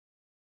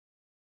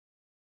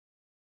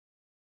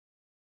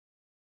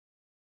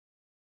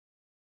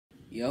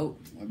Yo,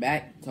 we're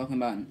back talking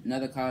about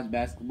another college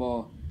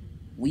basketball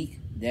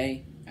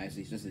day.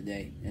 Actually, it's just a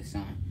day this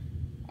time.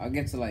 I'll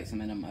get to like some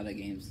of them other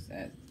games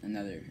in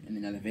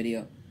another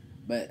video,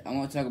 but I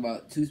want to talk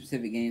about two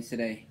specific games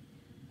today.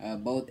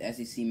 Both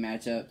SEC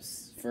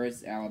matchups.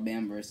 First,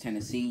 Alabama versus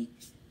Tennessee,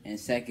 and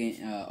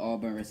second,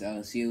 Auburn versus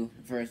LSU.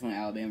 The first one,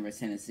 Alabama versus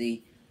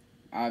Tennessee.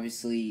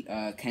 Obviously,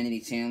 Kennedy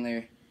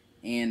Chandler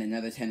and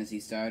another Tennessee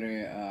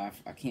starter.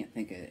 I can't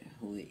think of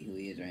who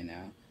he is right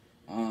now.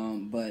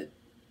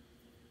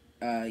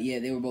 Yeah,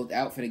 they were both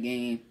out for the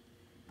game,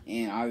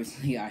 and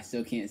obviously I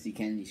still can't see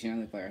Kennedy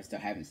Chandler play. I still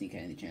haven't seen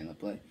Kennedy Chandler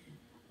play,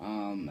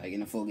 like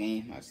in a full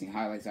game. I've seen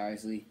highlights,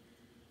 obviously,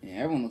 and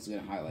everyone looks good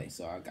in highlights,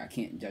 so I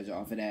can't judge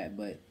off of that.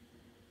 But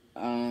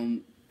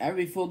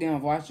every full game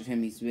I've watched of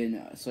him, he's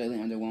been slightly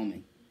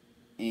underwhelming,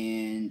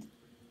 and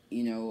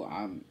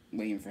I'm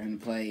waiting for him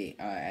to play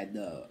at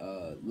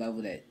the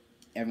level that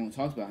everyone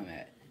talks about him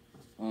at.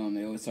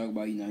 They always talk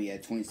about he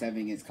had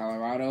 27 against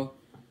Colorado.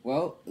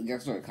 Well,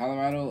 guess what?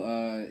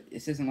 Colorado,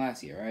 it's his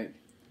last year, right?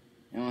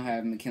 They don't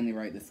have McKinley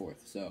Wright the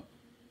fourth, so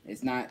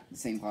it's not the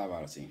same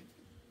Colorado team.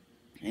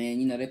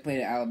 And they played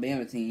an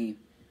Alabama team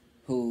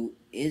who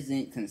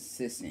isn't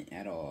consistent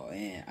at all.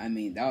 And I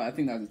mean, I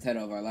think that was the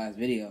title of my last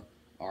video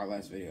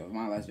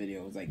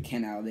was like,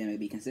 can Alabama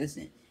be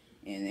consistent?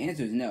 And the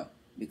answer is no,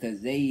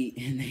 because they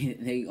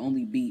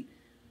only beat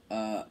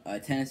a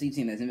Tennessee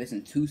team that's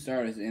missing two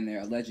starters and their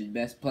alleged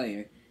best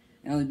player,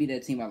 and only beat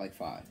that team by like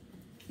 5.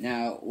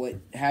 Now, what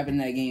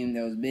happened in that game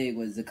that was big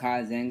was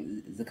Zakai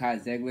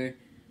Zeigler.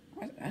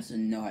 I should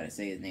know how to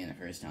say his name the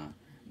first time.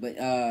 But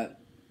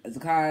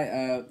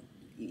Zakai,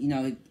 he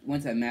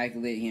went to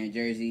Immaculate here in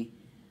Jersey.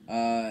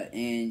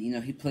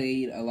 And, he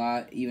played a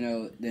lot, even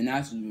though the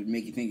Nationals would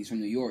make you think he's from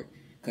New York.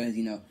 Because,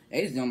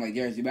 they just don't like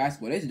Jersey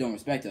basketball. They just don't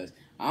respect us.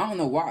 I don't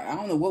know why. I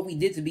don't know what we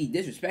did to be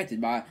disrespected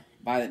by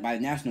the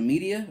national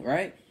media,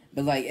 right?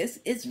 But, like,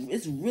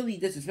 it's really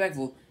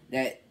disrespectful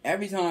that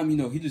every time,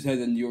 he just has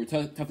a New York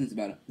toughness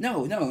about him.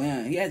 No,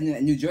 he has a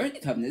New Jersey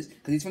toughness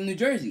because he's from New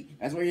Jersey.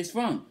 That's where he's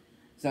from.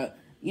 So,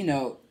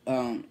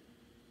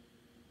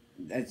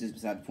 that's just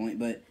beside the point.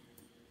 But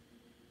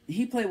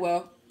he played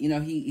well.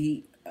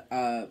 He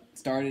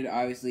started,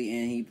 obviously,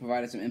 and he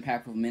provided some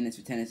impactful minutes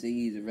for Tennessee.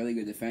 He's a really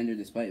good defender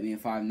despite being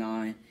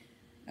 5'9".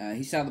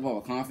 He shot the ball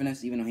with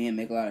confidence, even though he didn't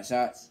make a lot of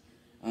shots.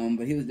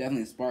 But he was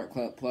definitely a spark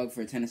plug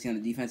for Tennessee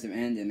on the defensive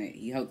end, and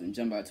he helped them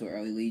jump out to an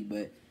early lead.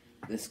 But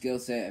the skill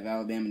set of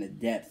Alabama, the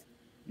depth.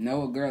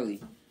 Noah Gurley,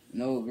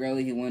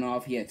 he went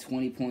off. He had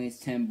 20 points,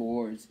 10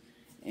 boards,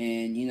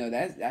 and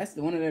that's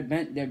one of their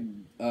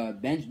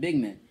bench big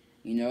men.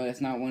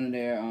 That's not one of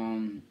their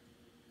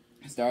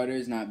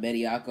starters, not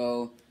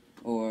Bediako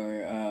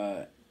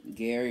or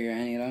Gary or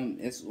any of them.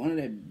 It's one of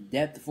their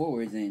depth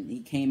forwards, and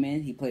he came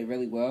in. He played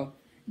really well.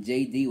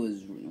 JD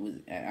was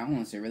I don't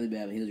want to say really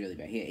bad, but he was really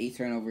bad. He had 8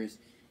 turnovers,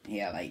 and he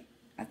had I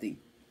think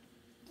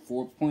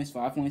 4 points,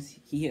 5 points.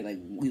 He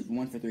was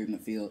 1 for 3 from the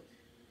field.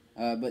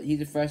 But he's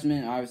a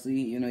freshman,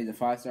 obviously. He's a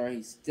 5-star.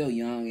 He's still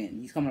young,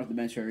 and he's coming off the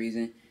bench for a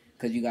reason.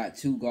 Because you got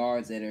 2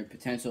 guards that are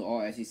potential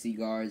all-SEC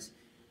guards,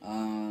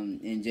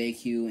 in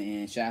JQ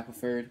and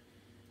Shackelford.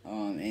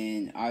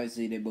 And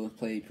obviously they both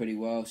played pretty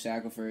well.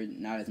 Shackelford,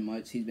 not as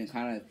much. He's been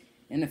kind of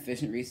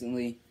inefficient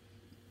recently.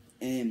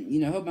 And,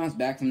 he'll bounce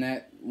back from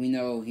that. We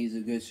know he's a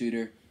good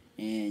shooter.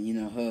 And,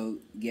 he'll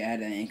get out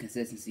of that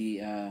inconsistency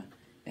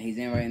that he's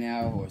in right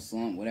now, or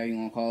slump, whatever you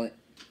want to call it.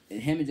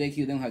 Him and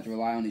JQ don't have to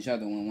rely on each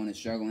other when one is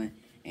struggling.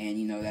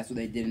 And, that's what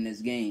they did in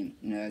this game.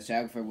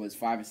 Shackelford was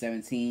 5 for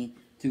 17,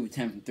 2 for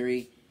 10 from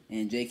 3.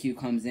 And JQ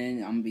comes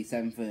in, I'm going to be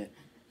 7 for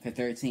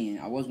 13.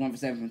 I was 1 for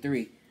 7 from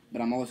 3.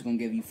 But I'm also going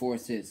to give you 4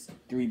 assists,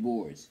 3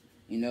 boards.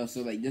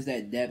 So, just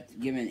that depth,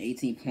 giving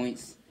 18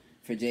 points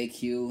for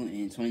JQ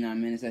in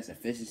 29 minutes, that's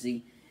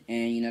efficiency.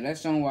 And,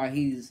 that's showing why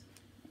he's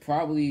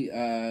probably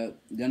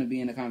going to be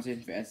in the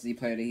conversation for SEC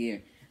Player of the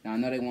Year. Now, I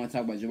know they want to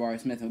talk about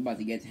Jabari Smith. I'm about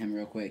to get to him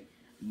real quick.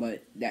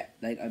 But that,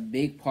 a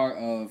big part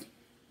of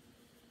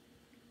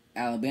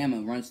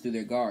Alabama runs through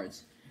their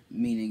guards,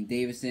 meaning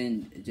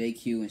Davison,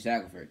 JQ, and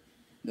Shackelford.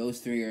 Those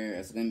 3 are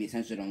going to be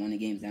essential to win the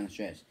games down the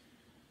stretch.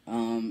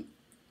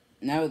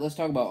 Now let's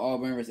talk about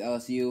Auburn versus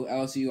LSU.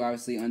 LSU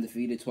obviously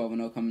undefeated,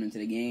 12-0 coming into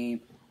the game.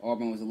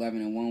 Auburn was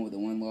 11-1 with the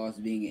 1 loss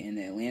being in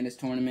the Atlantis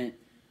tournament.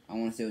 I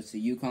want to say it was to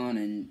UConn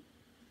and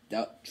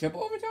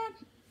double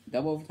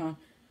overtime.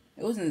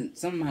 It was in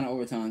some amount of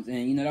overtimes,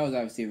 and that was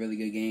obviously a really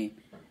good game.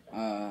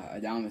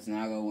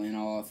 Davison went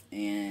off,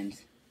 and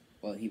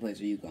he plays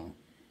for UConn.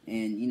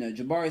 And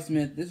Jabari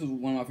Smith, this was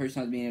one of my first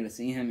times being able to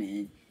see him,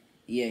 and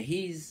yeah,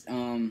 he's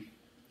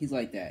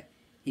like that.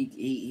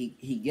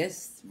 He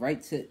gets right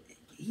to.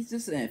 He's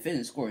just an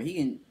efficient scorer. He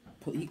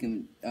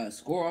can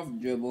score off the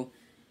dribble.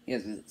 He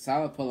has a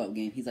solid pull-up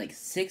game. He's like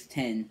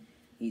 6'10".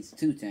 He's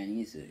 210. He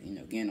needs to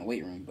get in the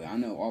weight room. But I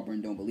know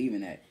Auburn don't believe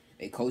in that.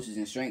 Their coaches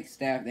and strength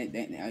staff, they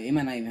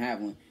might not even have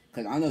one.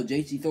 Because I know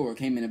J.T. Thor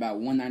came in about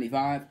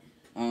 195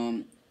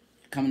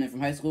 coming in from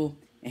high school,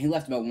 and he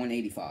left about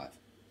 185.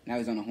 Now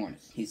he's on the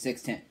Hornets. He's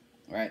 6'10",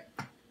 right?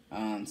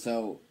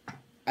 So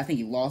I think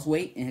he lost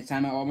weight in his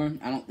time at Auburn.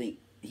 I don't think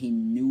he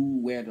knew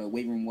where the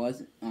weight room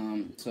was.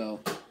 So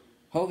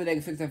hopefully they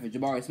can fix that for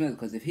Jabari Smith,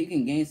 because if he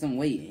can gain some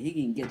weight, he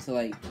can get to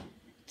like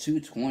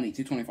 220,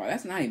 225.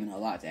 That's not even a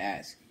lot to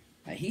ask.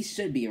 Like, he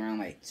should be around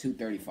like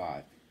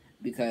 235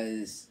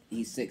 because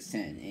he's 6'10",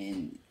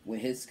 and with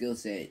his skill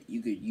set,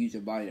 you could use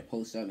your body to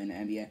post up in the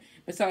NBA.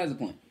 Besides the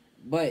point,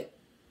 but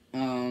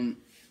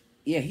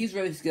yeah, he's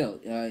really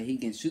skilled. He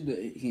can shoot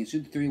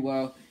the three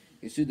well.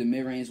 He can shoot the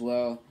mid range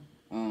well.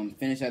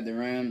 Finish at the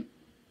rim,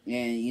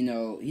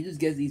 and he just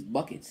gets these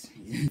buckets.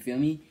 You feel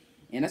me?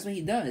 And that's what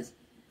he does,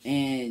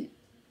 and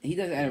he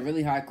does it at a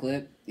really high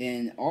clip.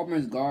 And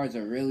Auburn's guards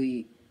are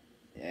really,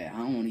 I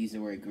don't want to use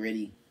the word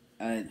gritty,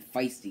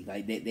 feisty.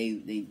 Like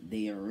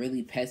they are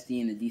really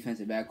pesty in the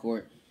defensive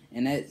backcourt,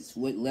 and that's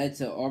what led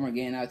to Auburn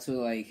getting out to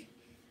like,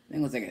 I think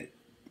it was like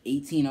a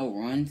 18-0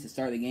 run to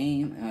start the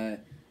game.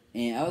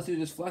 And LSU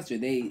just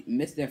flustered. They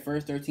missed their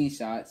first 13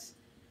 shots.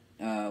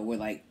 Were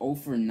like 0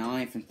 for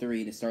 9 from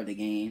 3 to start the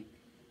game,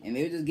 and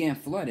they were just getting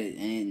flooded.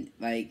 And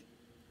like,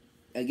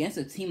 against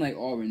a team like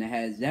Auburn that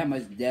has that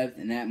much depth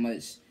and that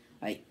much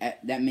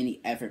that many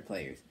effort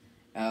players,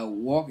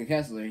 Walker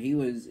Kessler, he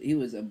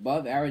was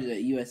above average at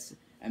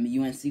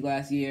UNC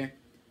last year.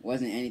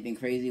 Wasn't anything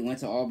crazy. Went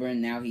to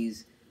Auburn. Now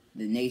he's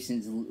the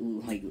nation's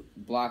like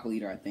block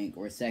leader, I think,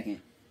 or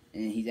second,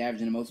 and he's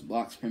averaging the most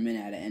blocks per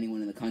minute out of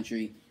anyone in the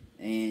country.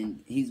 And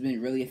he's been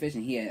really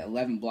efficient. He had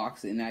 11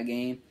 blocks in that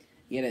game.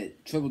 He had a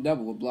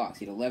triple-double with blocks.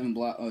 He had 11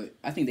 blocks.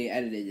 I think they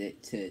edited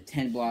it to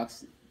 10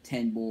 blocks,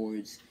 10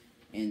 boards,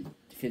 and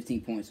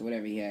 15 points or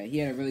whatever he had. He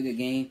had a really good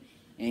game,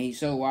 and he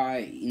showed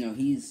why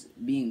he's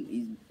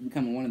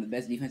becoming one of the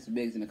best defensive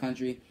bigs in the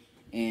country.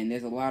 And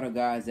there's a lot of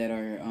guys that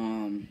are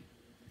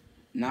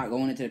not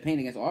going into the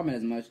paint against Auburn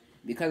as much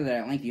because of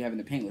that length you have in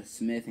the paint with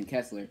Smith and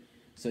Kessler.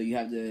 So you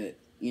have to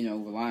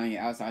rely on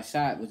your outside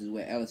shot, which is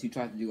what LSU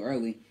tried to do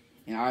early.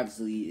 And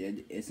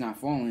obviously, it's not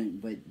falling,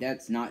 but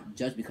that's not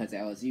just because of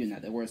LSU. Now,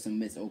 there were some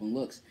missed open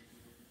looks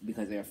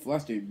because they were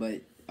flustered,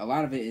 but a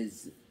lot of it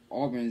is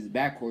Auburn's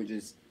backcourt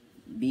just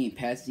being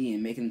pesty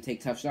and making them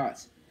take tough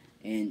shots.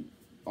 And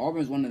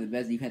Auburn's one of the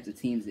best defensive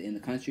teams in the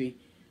country.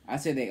 I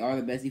say they are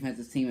the best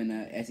defensive team in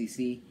the SEC,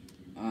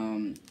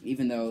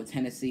 even though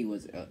Tennessee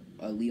was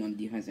a lead on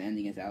the defensive end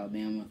against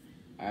Alabama,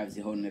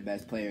 obviously holding their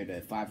best player to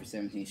 5 for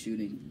 17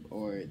 shooting,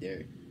 or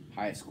their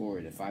highest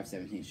scorer to 5 for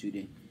 17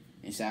 shooting,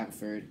 in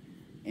Shackelford.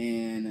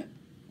 And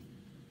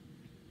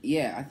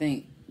yeah, I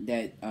think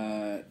that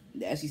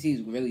the SEC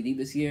is really deep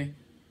this year,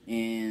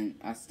 and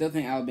I still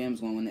think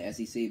Alabama's going to win the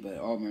SEC, but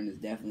Auburn is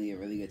definitely a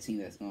really good team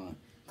that's going to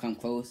come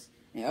close.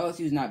 And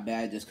LSU is not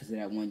bad just because of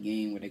that one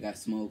game where they got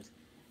smoked.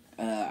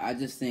 I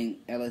just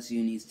think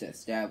LSU needs to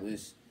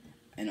establish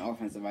an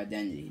offensive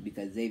identity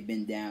because they've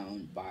been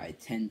down by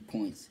 10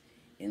 points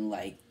in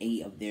like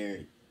 8 of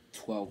their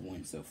 12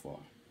 wins so far.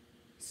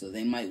 So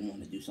they might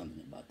want to do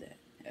something about that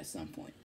at some point.